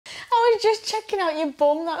just checking out your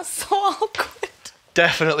bum. That's so awkward.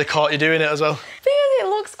 Definitely caught you doing it as well. Because it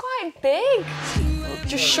looks quite big.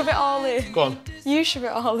 Just shove it all in. Go on. You shove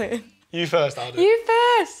it all in. You first, I'll do. You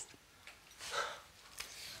first.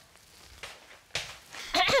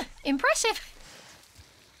 Impressive.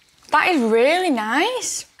 That is really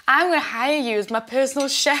nice. I'm going to hire you as my personal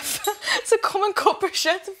chef to come and cook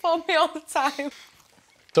bruschetta for me all the time.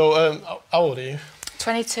 So, how old are you?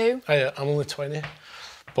 22. Oh, yeah, I'm only 20.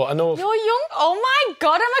 But I know... You're young. Oh my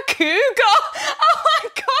God, I'm a cougar. Oh my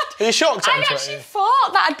God. Are you shocked I'm 20? I actually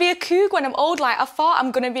thought that I'd be a cougar when I'm old. Like, I thought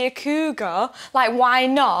I'm going to be a cougar. Like, why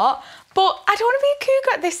not? But I don't want to be a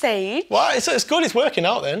cougar at this age. Well, it's good it's working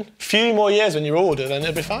out then. A few more years when you're older, then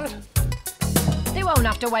it'll be fine. They won't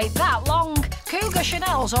have to wait that long. Cougar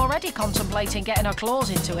Chanelle's already contemplating getting her claws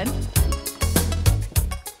into him.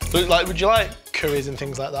 Like, would you like curries and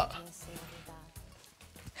things like that?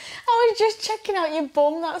 I was just checking out your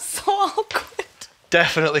bum. That's so awkward.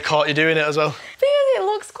 Definitely caught you doing it as well. Because it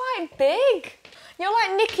looks quite big. You're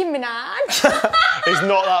like Nicki Minaj. It's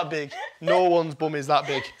not that big. No one's bum is that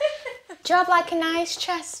big. Do you have like a nice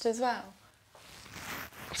chest as well?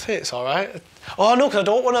 I'd say it's all right. Oh, no, because I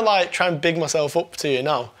don't want to, like, try and big myself up to you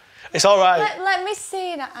now. It's all right. Let me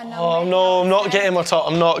see that. I know. Oh, no, I'm not getting my top.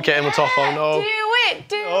 I'm not getting my top on, no. Do it,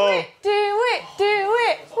 do it, do it, do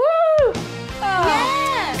it. Woo! Oh.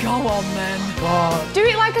 Yeah. Go on, then. God. Do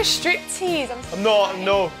it like a strip tease. I'm not,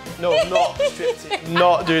 no, I'm not I'm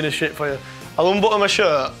not doing a shit for you. I'll unbutton my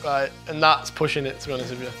shirt, right, and that's pushing it, to be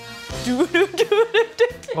honest with you.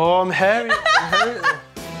 Oh, I'm hairy.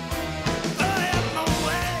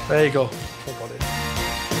 There you go. Full body.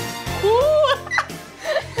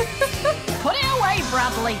 Put it away,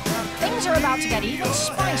 Bradley. Things are about to get even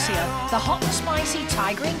spicier. The hot and spicy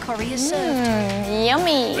Thai green curry is served.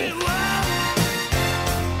 Yummy.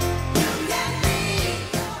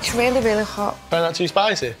 It's really, really hot. Find that too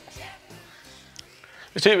spicy?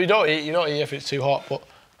 You don't eat if it's too hot, but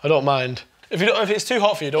I don't mind. If it's too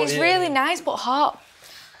hot for you, don't eat. It's really nice but hot.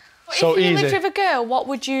 So if you easy. lived with a girl, what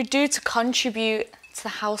would you do to contribute to the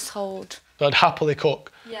household? So I'd happily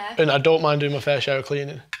cook. Yeah. And I don't mind doing my fair share of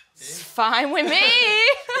cleaning. It's fine with me.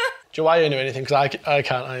 Do you iron or anything? Because I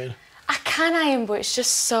can't iron. I can iron, but it's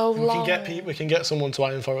just so long. We can get someone to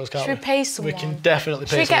iron for us, can't we? Should we pay someone? We can definitely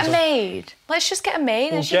pay someone. Should we get a maid? Let's just get a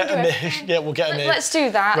maid. We'll get a maid. Yeah, we'll get a maid. Let's do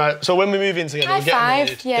that. Right, so when we move in together, we'll get a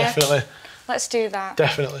maid. Yeah. Definitely. Let's do that.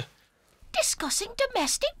 Definitely. Discussing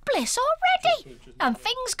domestic bliss already. And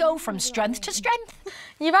things go from strength to strength.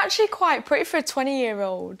 You're actually quite pretty for a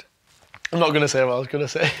 20-year-old. I'm not going to say what I was going to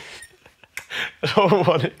say. I don't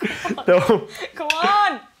want it. No. Come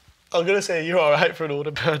on. I'm going to say you're all right for an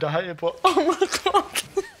older bird, aren't you? But... Oh, my God.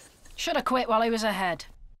 Should have quit while he was ahead.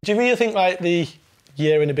 Do you really think, like, the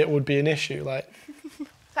year and a bit would be an issue? Like...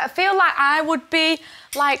 I feel like I would be,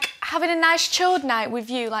 like, having a nice chilled night with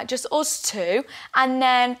you, like, just us two, and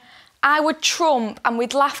then I would trump and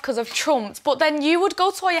we'd laugh because I've trumped, but then you would go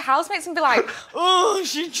to all your housemates and be like, oh,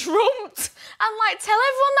 she trumped, and, like, tell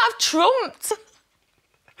everyone that I've trumped.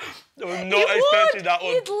 I'm not expecting that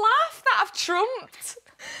one. You'd laugh that I've trumped.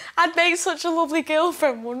 I'd make such a lovely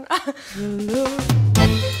girlfriend, wouldn't I?